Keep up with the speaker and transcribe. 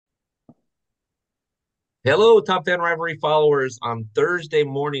Hello, Top Fan Rivalry followers. On Thursday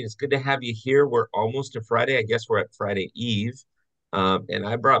morning, it's good to have you here. We're almost to Friday. I guess we're at Friday Eve. And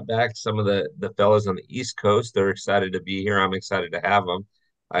I brought back some of the fellas on the East Coast. They're excited to be here. I'm excited to have them.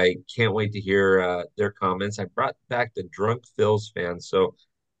 I can't wait to hear their comments. I brought back the Drunk Phils fans. So,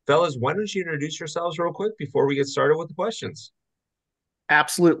 fellas, why don't you introduce yourselves real quick before we get started with the questions?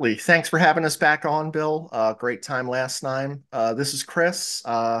 Absolutely. Thanks for having us back on, Bill. Great time last time. This is Chris,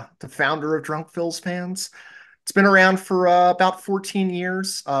 the founder of Drunk Phil's Fans. It's been around for about 14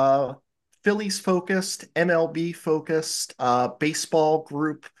 years. Phillies focused, MLB focused, baseball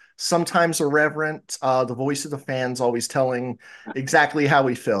group, sometimes irreverent. The voice of the fans always telling exactly how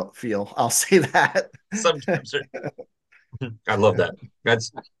we feel. I'll say that. Sometimes I love that.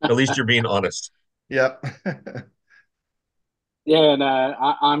 That's at least you're being honest. Yep. Yeah, and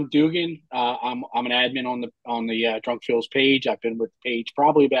I'm Dugan. I'm an admin on the Drunk Phil's page. I've been with the page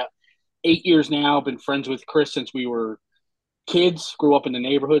probably about 8 years now. Been friends with Chris since we were kids. Grew up in the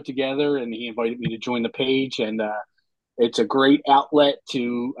neighborhood together, and he invited me to join the page. And it's a great outlet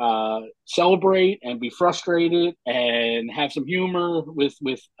to celebrate and be frustrated and have some humor with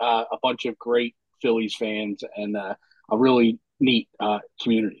a bunch of great Phillies fans and a really neat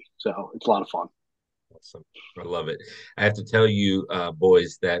community. So it's a lot of fun. Awesome. I love it. I have to tell you,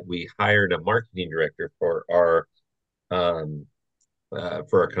 boys, that we hired a marketing director um,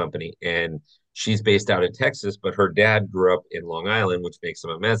 for our company, and she's based out in Texas, but her dad grew up in Long Island, which makes him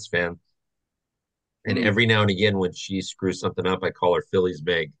a Mets fan. And Mm. every now and again, when she screws something up, I call her Phillies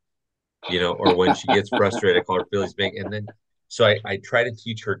Meg, or when she gets frustrated, I call her Phillies Meg. And then, so I try to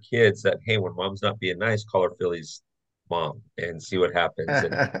teach her kids that, hey, when mom's not being nice, call her Phillies mom and see what happens.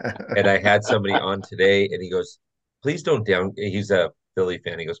 And I had somebody on today, and he goes, "Please don't down." He's a Philly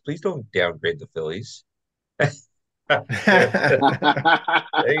fan. He goes, "Please don't downgrade the Phillies." There,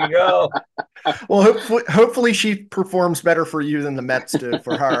 there you go. Well, hopefully she performs better for you than the Mets do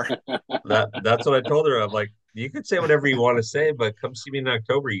for her. That's what I told her. I'm like, you could say whatever you want to say, but come see me in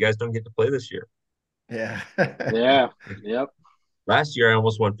October. You guys don't get to play this year. Yeah. Yeah. Yep. Last year, I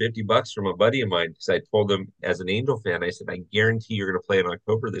almost won $50 from a buddy of mine because I told him as an Angel fan, I said, I guarantee you're going to play in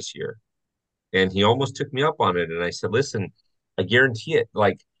October this year. And he almost took me up on it. And I said, listen, I guarantee it.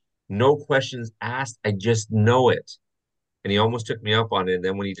 Like, no questions asked. I just know it. And he almost took me up on it. And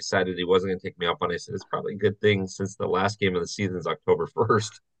then when he decided he wasn't going to take me up on it, I said, it's probably a good thing since the last game of the season is October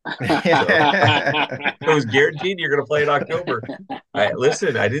 1st. So it was guaranteed you're going to play in October.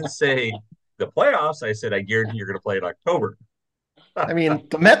 Listen, I didn't say the playoffs. I said, I guarantee you're going to play in October. I mean,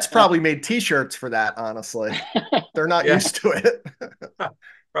 the Mets probably made t-shirts for that, honestly. They're not Yeah, used to it.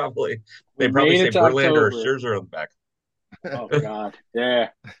 probably. We They probably made say it to Verlander or October. Scherzer on the back. Oh God. Yeah.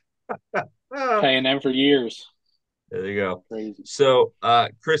 Ah, Paying them for years. there you go. Crazy. So,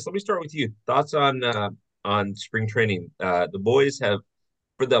 Chris, let me start with you. Thoughts on spring training? The boys have,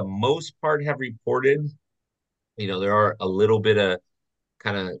 for the most part, have reported. There are a little bit of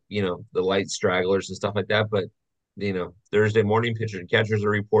kind of the light stragglers and stuff like that, but Thursday morning pitchers and catchers are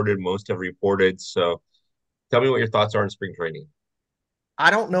reported. Most have reported. So, tell me what your thoughts are on spring training. I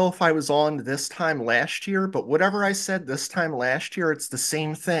don't know if I was on this time last year, but whatever I said this time last year, it's the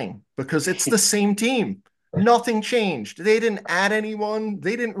same thing because it's the same team. Nothing changed. They didn't add anyone,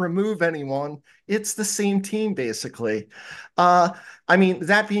 they didn't remove anyone. It's the same team, basically. Uh, I mean,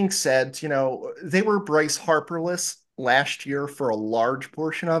 that being said, they were Bryce Harperless last year for a large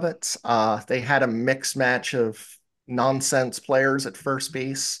portion of it. They had a mixed match of nonsense players at first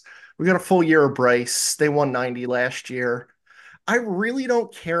base. We got a full year of Bryce. They won 90 last year. I really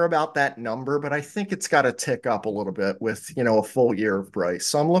don't care about that number, but I think it's got to tick up a little bit with, a full year of Bryce.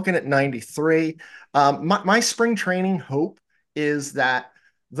 So I'm looking at 93. My spring training hope is that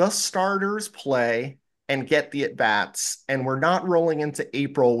the starters play and get the at bats, and we're not rolling into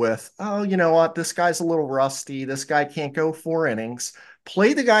April with, oh, you know what, this guy's a little rusty. This guy can't go 4 innings.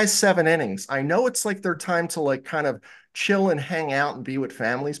 Play the guys 7 innings. I know it's like their time to like kind of chill and hang out and be with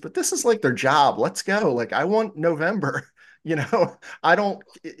families, but this is like their job. Let's go. Like I want November. you know I don't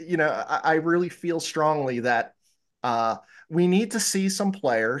I really feel strongly that uh we need to see some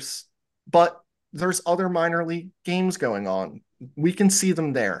players, but there's other minor league games going on. We can see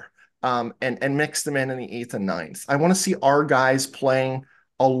them there, and mix them in the eighth and ninth. I want to see our guys playing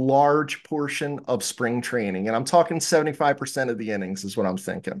a large portion of spring training, and I'm talking 75% of the innings is what I'm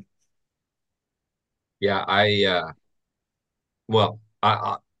thinking. Yeah, well,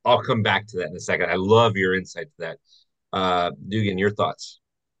 I'll come back to that in a second. I love your insight to that. Dugan, your thoughts?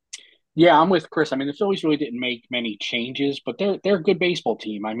 Yeah, I'm with Chris. I mean, the Phillies really didn't make many changes, but they're a good baseball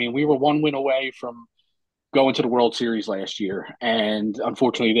team. I mean, we were one win away from going to the World Series last year, and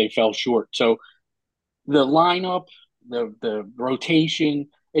unfortunately, they fell short. So the lineup, the rotation,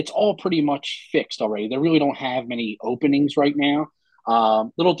 it's all pretty much fixed already. They really don't have many openings right now.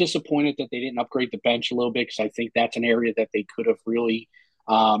 Little disappointed that they didn't upgrade the bench a little bit because I think that's an area that they could have really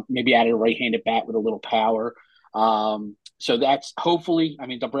maybe added a right-handed bat with a little power. So that's hopefully. I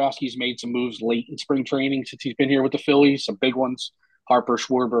mean, Dombrowski's made some moves late in spring training since he's been here with the Phillies. Some big ones: Harper,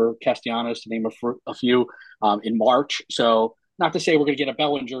 Schwarber, Castellanos, to name a few, in March. So not to say we're going to get a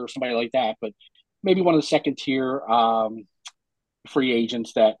Bellinger or somebody like that, but maybe one of the second tier free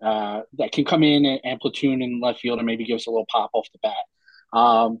agents that can come in and platoon in left field and maybe give us a little pop off the bat.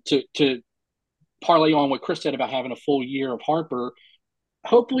 To parlay on what Chris said about having a full year of Harper,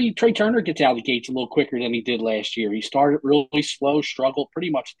 hopefully Trey Turner gets out of the gates a little quicker than he did last year. He started really slow, struggled pretty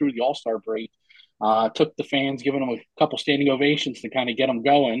much through the All-Star break. Took the fans giving him a couple standing ovations to kind of get him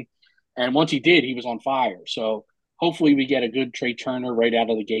going. And once he did, he was on fire. So hopefully we get a good Trey Turner right out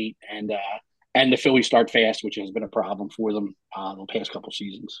of the gate, and the Phillies start fast, which has been a problem for them the past couple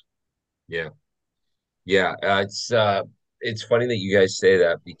seasons. Yeah. Yeah. It's funny that you guys say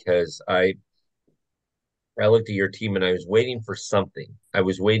that because I looked at your team and I was waiting for something. I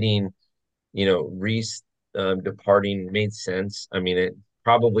was waiting, Reese departing made sense. I mean, it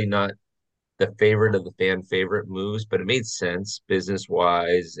probably not the favorite of the fan favorite moves, but it made sense business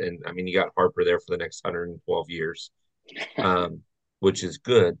wise. And I mean, you got Harper there for the next 112 years, um, which is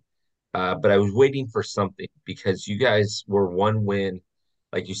good. But I was waiting for something because you guys were one win,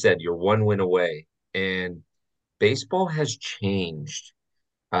 like you said, you're one win away, and baseball has changed.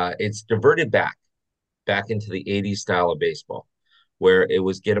 It's diverted back into the 80s style of baseball, where it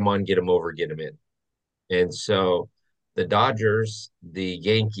was get them on, get them over, get them in. And so the Dodgers, the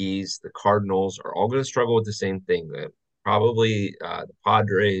Yankees, the Cardinals are all going to struggle with the same thing. That probably the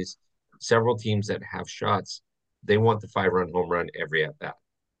Padres, several teams that have shots, they want the 5-run home run every at bat.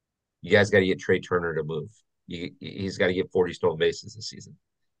 You guys got to get Trey Turner to move. He's got to get 40 stolen bases this season.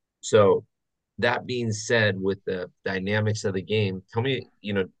 So that being said, with the dynamics of the game, tell me,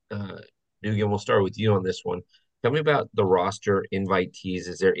 Dugan, we'll start with you on this one. Tell me about the roster invitees.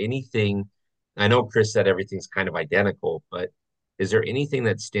 Is there anything? I know Chris said everything's kind of identical, but is there anything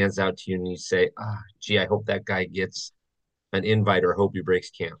that stands out to you and you say, gee, I hope that guy gets an invite or hope he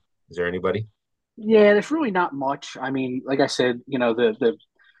breaks camp? Is there anybody? Yeah, there's really not much. I mean, like I said,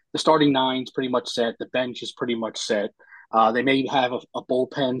 the starting nine's pretty much set. The bench is pretty much set. They may have a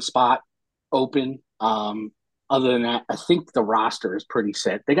bullpen spot open. Other than that, I think the roster is pretty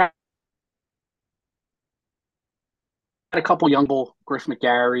set. They got a couple young bull, Griff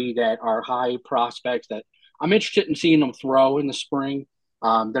McGarry, that are high prospects that I'm interested in seeing them throw in the spring.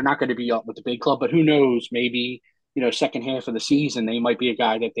 They're not going to be up with the big club, but who knows? Maybe second half of the season they might be a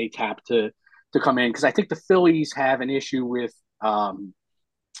guy that they tap to come in, because I think the Phillies have an issue with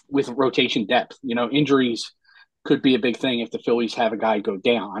rotation depth. Injuries could be a big thing if the Phillies have a guy go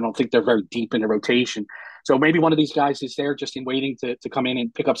down. I don't think they're very deep in the rotation. So maybe one of these guys is there just in waiting to come in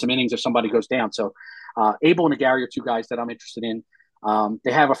and pick up some innings if somebody goes down. So Abel and McGarry are two guys that I'm interested in.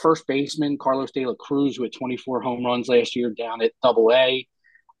 They have a first baseman, Carlos De La Cruz, who had 24 home runs last year down at Double A.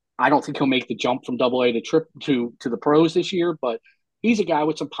 I don't think he'll make the jump from Double A to the pros this year, but he's a guy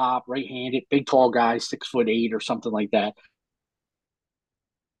with some pop, right-handed, big, tall guy, 6'8" or something like that.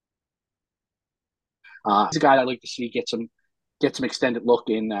 He's a guy I'd like to see get some extended look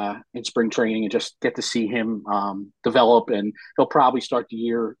in spring training and just get to see him develop. And he'll probably start the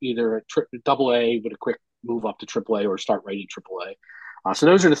year either at Double A with a quick move up to Triple A or start right in Triple A. So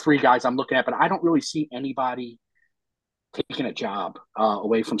those are the three guys I'm looking at, but I don't really see anybody taking a job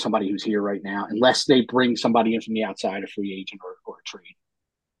away from somebody who's here right now, unless they bring somebody in from the outside, a free agent or a trade.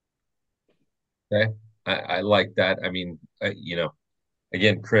 Okay. I like that. I mean,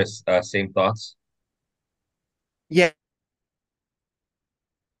 again, Chris, same thoughts? Yeah,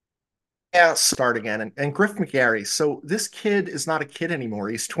 yeah, start again. And Griff McGarry. So this kid is not a kid anymore.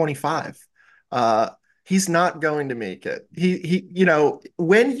 He's 25. Uh, he's not going to make it.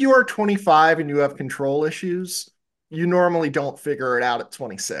 When you are 25 and you have control issues, you normally don't figure it out at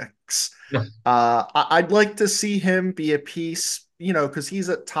 26. No. I'd like to see him be a piece, because he's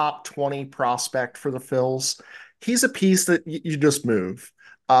a top 20 prospect for the Phils. He's a piece that you just move.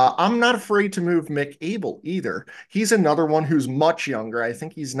 I'm not afraid to move Mick Abel either. He's another one who's much younger. I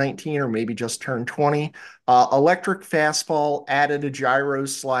think he's 19 or maybe just turned 20. Electric fastball, added a gyro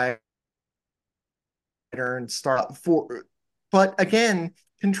slider and start for, but again,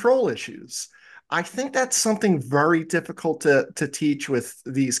 control issues. I think that's something very difficult to teach with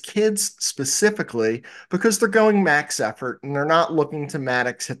these kids specifically because they're going max effort and they're not looking to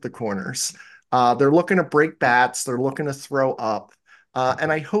Maddox hit the corners. They're looking to break bats. They're looking to throw up.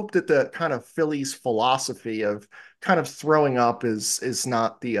 And I hope that the kind of Phillies philosophy of kind of throwing up is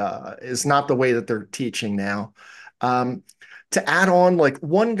not the way that they're teaching now. Um, to add on, like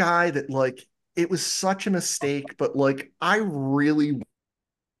one guy that like it was such a mistake, but like I really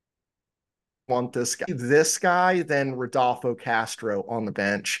want this guy than Rodolfo Castro on the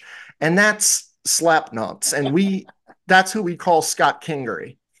bench, and that's Slapnuts, and that's who we call Scott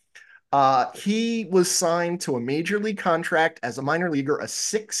Kingery. He was signed to a major league contract as a minor leaguer, a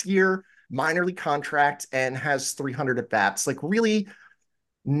 6-year minor league contract, and has 300 at bats. Like, really,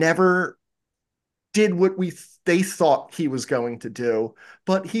 never did what they thought he was going to do.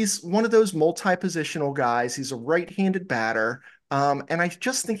 But he's one of those multi-positional guys. He's a right-handed batter, and I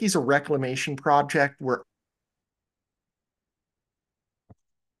just think he's a reclamation project where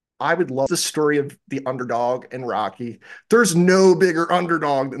I would love the story of the underdog and Rocky. There's no bigger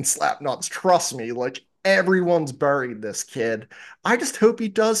underdog than Slapnuts. Trust me. Like everyone's buried this kid. I just hope he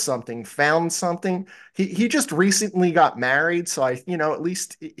does something, found something. He just recently got married, so at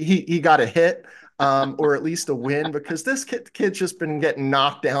least he got a hit, or at least a win because this kid's just been getting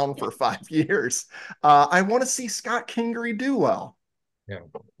knocked down for 5 years. I want to see Scott Kingery do well. Yeah.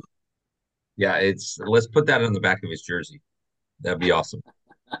 Yeah, let's put that on the back of his jersey. That'd be awesome.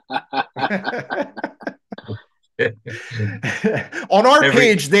 On our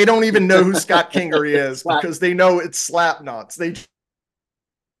page, they don't even know who Scott Kingery is because they know it's Slapnuts. They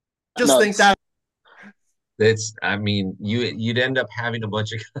just think that I mean, you'd end up having a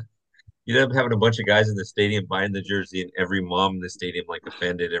bunch of guys in the stadium buying the jersey, and every mom in the stadium like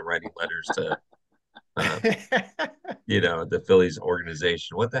offended and writing letters to the Phillies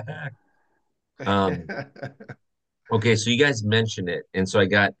organization. What the heck? Okay, so you guys mentioned it, and so I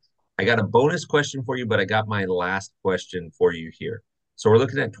got a bonus question for you, but I got my last question for you here. So we're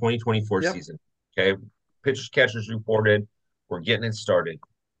looking at 2024 Yep. season. Okay, pitchers catchers reported. We're getting it started.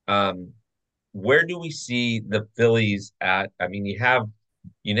 Where do we see the Phillies at? I mean, you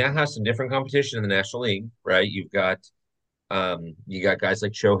now have some different competition in the National League, right? You got guys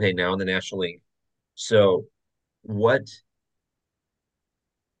like Shohei now in the National League. So what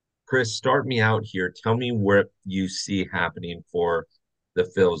Chris, start me out here. Tell me what you see happening for the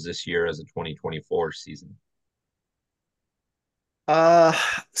Phils this year as a 2024 season. Uh,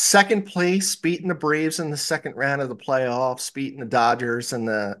 Second place, beating the Braves in the second round of the playoffs, beating the Dodgers in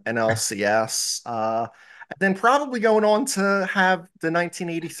the NLCS. And then probably going on to have the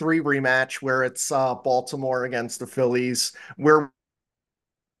 1983 rematch where it's Baltimore against the Phillies, where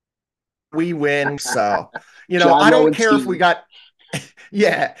we win. So, John I don't care if we Lowenstein. got,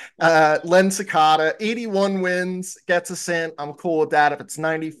 yeah, Len Cicada, 81 wins, gets us in. I'm cool with that. If it's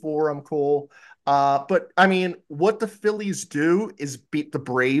 94, I'm cool. But I mean, what the Phillies do is beat the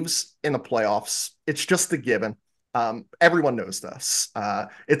Braves in the playoffs. It's just a given. Everyone knows this.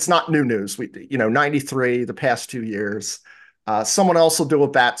 It's not new news. 93, the past 2 years. Someone else will do a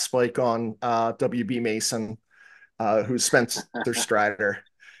bat spike on WB Mason, who's Spencer Strider.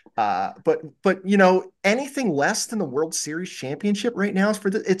 But anything less than the World Series championship right now is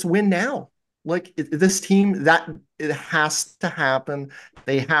it's win now. Like this team, that it has to happen.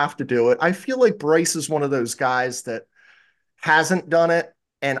 They have to do it. I feel like Bryce is one of those guys that hasn't done it,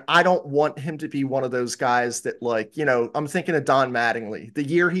 and I don't want him to be one of those guys that I'm thinking of Don Mattingly. The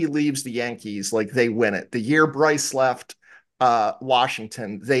year he leaves the Yankees, like they win it. The year Bryce left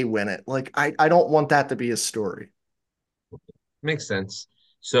Washington, they win it. Like I don't want that to be a story. Makes sense.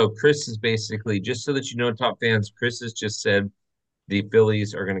 So Chris is basically, just so that you know, top fans, Chris has just said the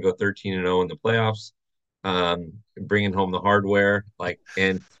Phillies are going to go 13-0 in the playoffs, bringing home the hardware.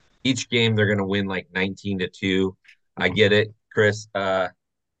 And each game they're going to win like 19-2. I get it, Chris. Dugan,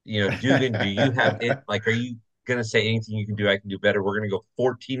 do you have it? Like, are you going to say anything you can do? I can do better. We're going to go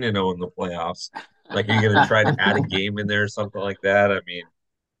 14-0 in the playoffs. Like, are you going to try to add a game in there or something like that? I mean,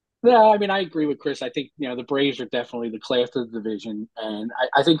 No, I mean, I agree with Chris. I think, the Braves are definitely the class of the division. And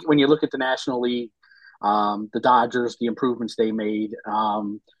I think when you look at the National League, the Dodgers, the improvements they made,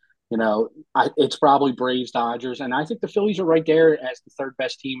 it's probably Braves, Dodgers. And I think the Phillies are right there as the third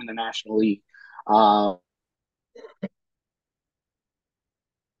best team in the National League.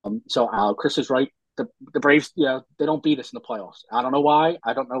 So Chris is right. The Braves, they don't beat us in the playoffs. I don't know why.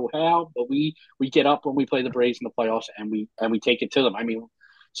 I don't know how, but we get up when we play the Braves in the playoffs and we take it to them. I mean,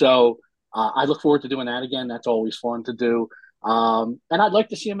 so I look forward to doing that again. That's always fun to do. And I'd like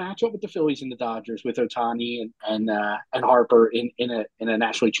to see a matchup with the Phillies and the Dodgers with Ohtani and Harper in a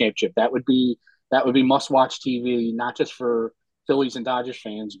National League championship. That would be must watch TV, not just for Phillies and Dodgers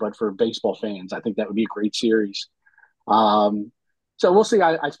fans, but for baseball fans. I think that would be a great series. So we'll see.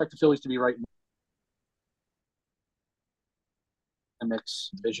 I expect the Phillies to be right in the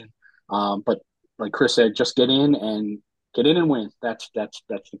next division. But like Chris said, just get in and win. That's the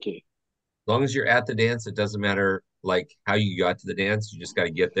key. As long as you're at the dance, it doesn't matter like how you got to the dance. You just got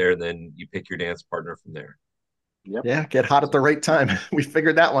to get there, and then you pick your dance partner from there. Yep. Yeah, get hot at the right time. We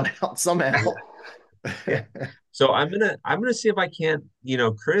figured that one out somehow. Yeah. So I'm gonna see if I can't,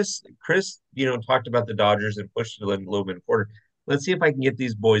 Chris, talked about the Dodgers and pushed it a little bit in quarter. Let's see if I can get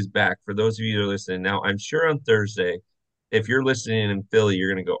these boys back. For those of you that are listening now, I'm sure on Thursday, if you're listening in Philly,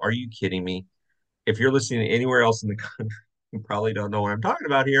 you're gonna go, "Are you kidding me?" If you're listening anywhere else in the country, you probably don't know what I'm talking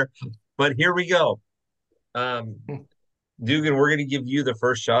about here. But here we go. Um, Dugan, we're gonna give you the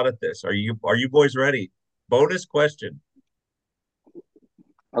first shot at this. Are you boys ready? Bonus question.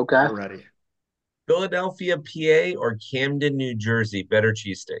 Okay. We're ready. Philadelphia, PA, or Camden, New Jersey, better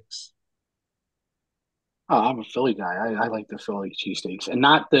cheesesteaks? Oh, I'm a Philly guy. I like the Philly cheesesteaks, and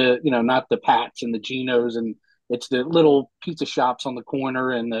not not the Pats and the Genos, and it's the little pizza shops on the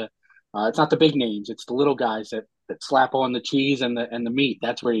corner, and the it's not the big names. It's the little guys that slap on the cheese and the meat.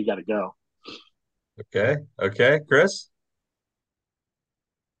 That's where you got to go. Okay. Okay. Chris?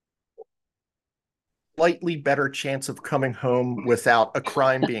 Slightly better chance of coming home without a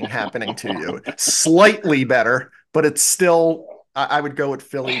crime being happening to you. Slightly better, but it's still, I would go with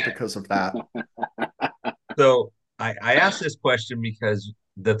Philly because of that. So I asked this question because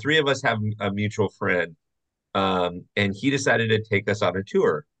the three of us have a mutual friend, and he decided to take us on a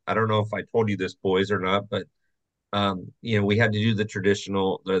tour. I don't know if I told you this, boys, or not, but we had to do the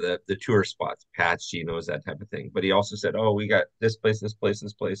traditional the tour spots, Pat's, Geno's, that type of thing. But he also said, "Oh, we got this place, this place,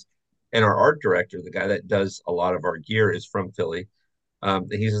 this place." And our art director, the guy that does a lot of our gear, is from Philly.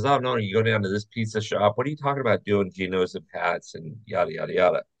 He says, "Oh no, you go down to this pizza shop. What are you talking about doing Geno's and Pat's and yada yada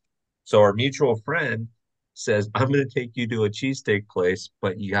yada?" So our mutual friend says, "I'm going to take you to a cheesesteak place,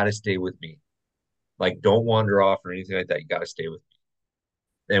 but you got to stay with me. Like, don't wander off or anything like that. You got to stay with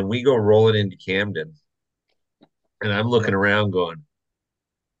me." And we go rolling into Camden, and I'm looking Yep. around going,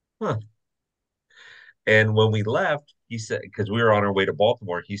 "Huh." And when we left, he said, because we were on our way to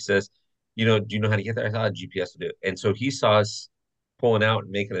Baltimore, he says, "Do you know how to get there?" I thought GPS would do it. And so he saw us pulling out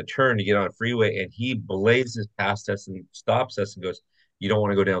and making a turn to get on a freeway, and he blazes past us and stops us and goes, "You don't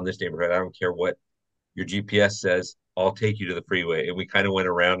want to go down this neighborhood. I don't care what your GPS says. I'll take you to the freeway." And we kind of went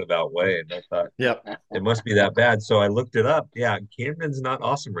a roundabout way. And I thought, Yep. it must be that bad. So I looked it up. Yeah, Camden's not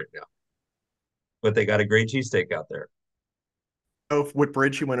awesome right now, but they got a great cheesesteak out there. Oh, what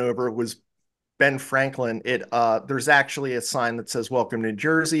bridge you went over was Ben Franklin. There's actually a sign that says "Welcome to New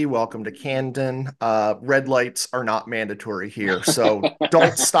Jersey, welcome to Camden." Red lights are not mandatory here, so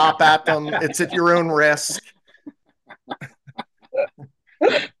don't stop at them. It's at your own risk.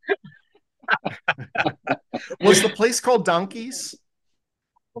 Was the place called Donkeys?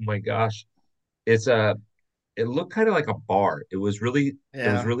 Oh my gosh. It's it looked kind of like a bar. It was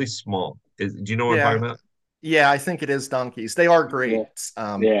Yeah, really small. Do you know what I'm talking yeah, about? yeah. I think it is Donkeys. They are Yeah. great.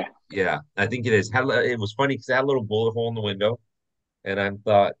 Yeah. Yeah, I think it is. It was funny because it had a little bullet hole in the window, and I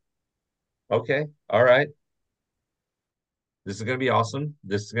thought, okay, all right, this is gonna be awesome.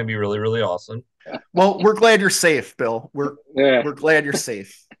 This is gonna be really, really awesome. Well, we're glad you're safe, Bill. We're Yeah. we're glad you're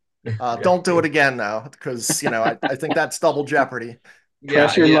safe. Yeah, Don't do it again though, because I think that's double jeopardy. yeah,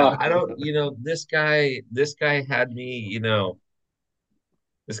 Press your yeah. luck. I don't, this guy had me,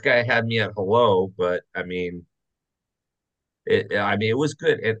 this guy had me at hello, but I mean, it was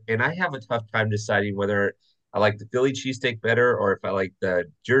good, and I have a tough time deciding whether I like the Philly cheesesteak better or if I like the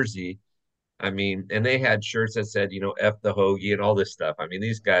Jersey. I mean, and they had shirts that said, F the hoagie and all this stuff. I mean,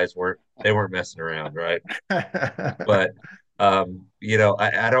 these guys weren't messing around, right? But I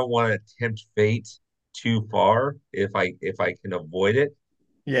don't want to tempt fate too far if I can avoid it.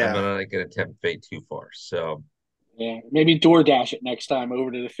 I'm Yeah, not going to tempt fate too far. So Yeah. Maybe DoorDash it next time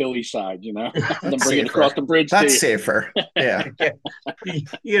over to the Philly side, then that's bring it across safer. the bridge to That's you. safer. Yeah. yeah, you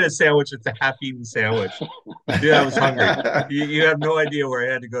get a sandwich. It's a half-eaten sandwich. Dude, I was hungry. You have no idea where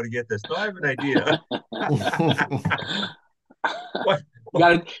I had to go to get this. No, I have an idea. What? You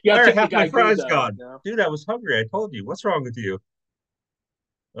Why gotta are tip the half my guy good fries though. gone? Dude, I was hungry. I told you. What's wrong with you?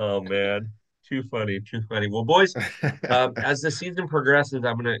 Oh man, too funny, too funny. Well, boys, as the season progresses,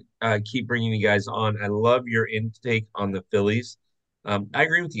 I'm gonna keep bringing you guys on. I love your intake on the Phillies. I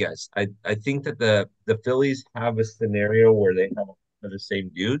agree with you guys. I think that the Phillies have a scenario where they have the same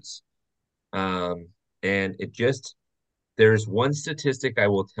dudes, um, and there's one statistic I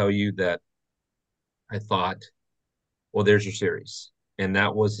will tell you that I thought, well, there's your series, and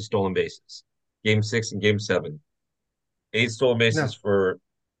that was the stolen bases. Game 6 and Game 7, 8 stolen bases No. for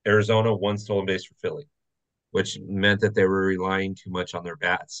Arizona, 1 stolen base for Philly, which meant that they were relying too much on their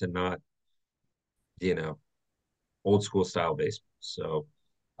bats and not, you know, old school style baseball. So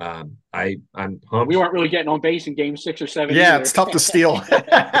I'm We pumped. weren't really getting on base in game 6 or 7 Yeah, either. it's tough to steal.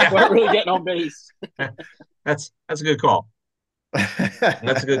 Yeah, weren't really getting on base. that's a good call.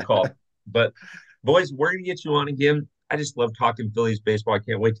 That's a good call. But boys, we're gonna get you on again. I just love talking Phillies baseball. I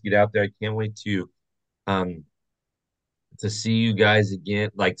can't wait to get out there. I can't wait um to see you guys again,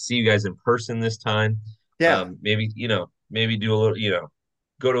 like see you guys in person this time. Yeah. Maybe, maybe do a little,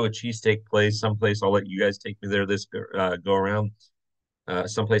 go to a cheesesteak place, someplace. I'll let you guys take me there this go around.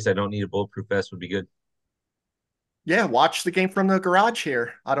 Someplace I don't need a bulletproof vest would be good. Yeah, watch the game from the garage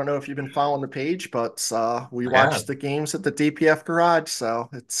here. I don't know if you've been following the page, but we I have. watch the games at the DPF garage, so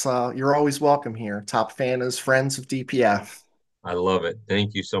it's you're always welcome here. Top fan is friends of DPF. I love it.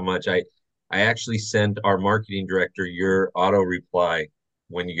 Thank you so much. I actually sent our marketing director your auto reply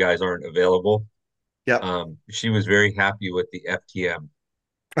when you guys aren't available. Yep. She was very happy with the FTM.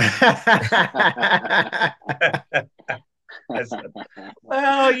 I said,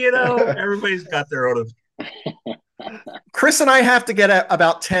 well, everybody's got their own. Chris and I have to get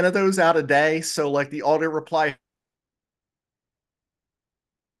about 10 of those out a day, so like the auto reply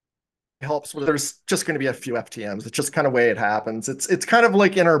helps with there's just going to be a few FTMs. It's just kind of way it happens. It's kind of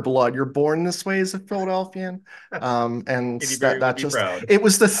like in our blood. You're born this way as a Philadelphian. And And you that very would that be just proud. it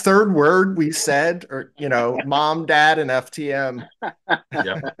was the third word we said, or mom, dad, and FTM.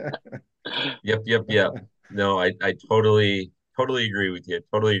 Yep. Yep. No, I totally agree with you.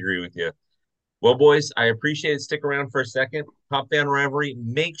 Totally agree with you. Well, boys, I appreciate it. Stick around for a second. Top fan rivalry.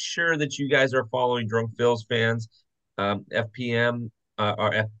 Make sure that you guys are following Drunk Phils fans. FPM,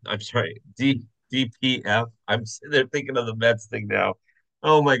 I'm sorry, DPF. I'm sitting there thinking of the Mets thing now.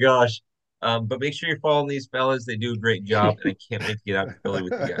 Oh my gosh. But make sure you're following these fellas. They do a great job, and I can't wait to get out to Philly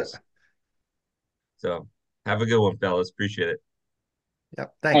with you guys. So have a good one, fellas. Appreciate it.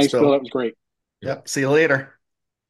 Yep. Thanks, Thanks, Bill. Bill. That was great. Yep. Yep. See you later.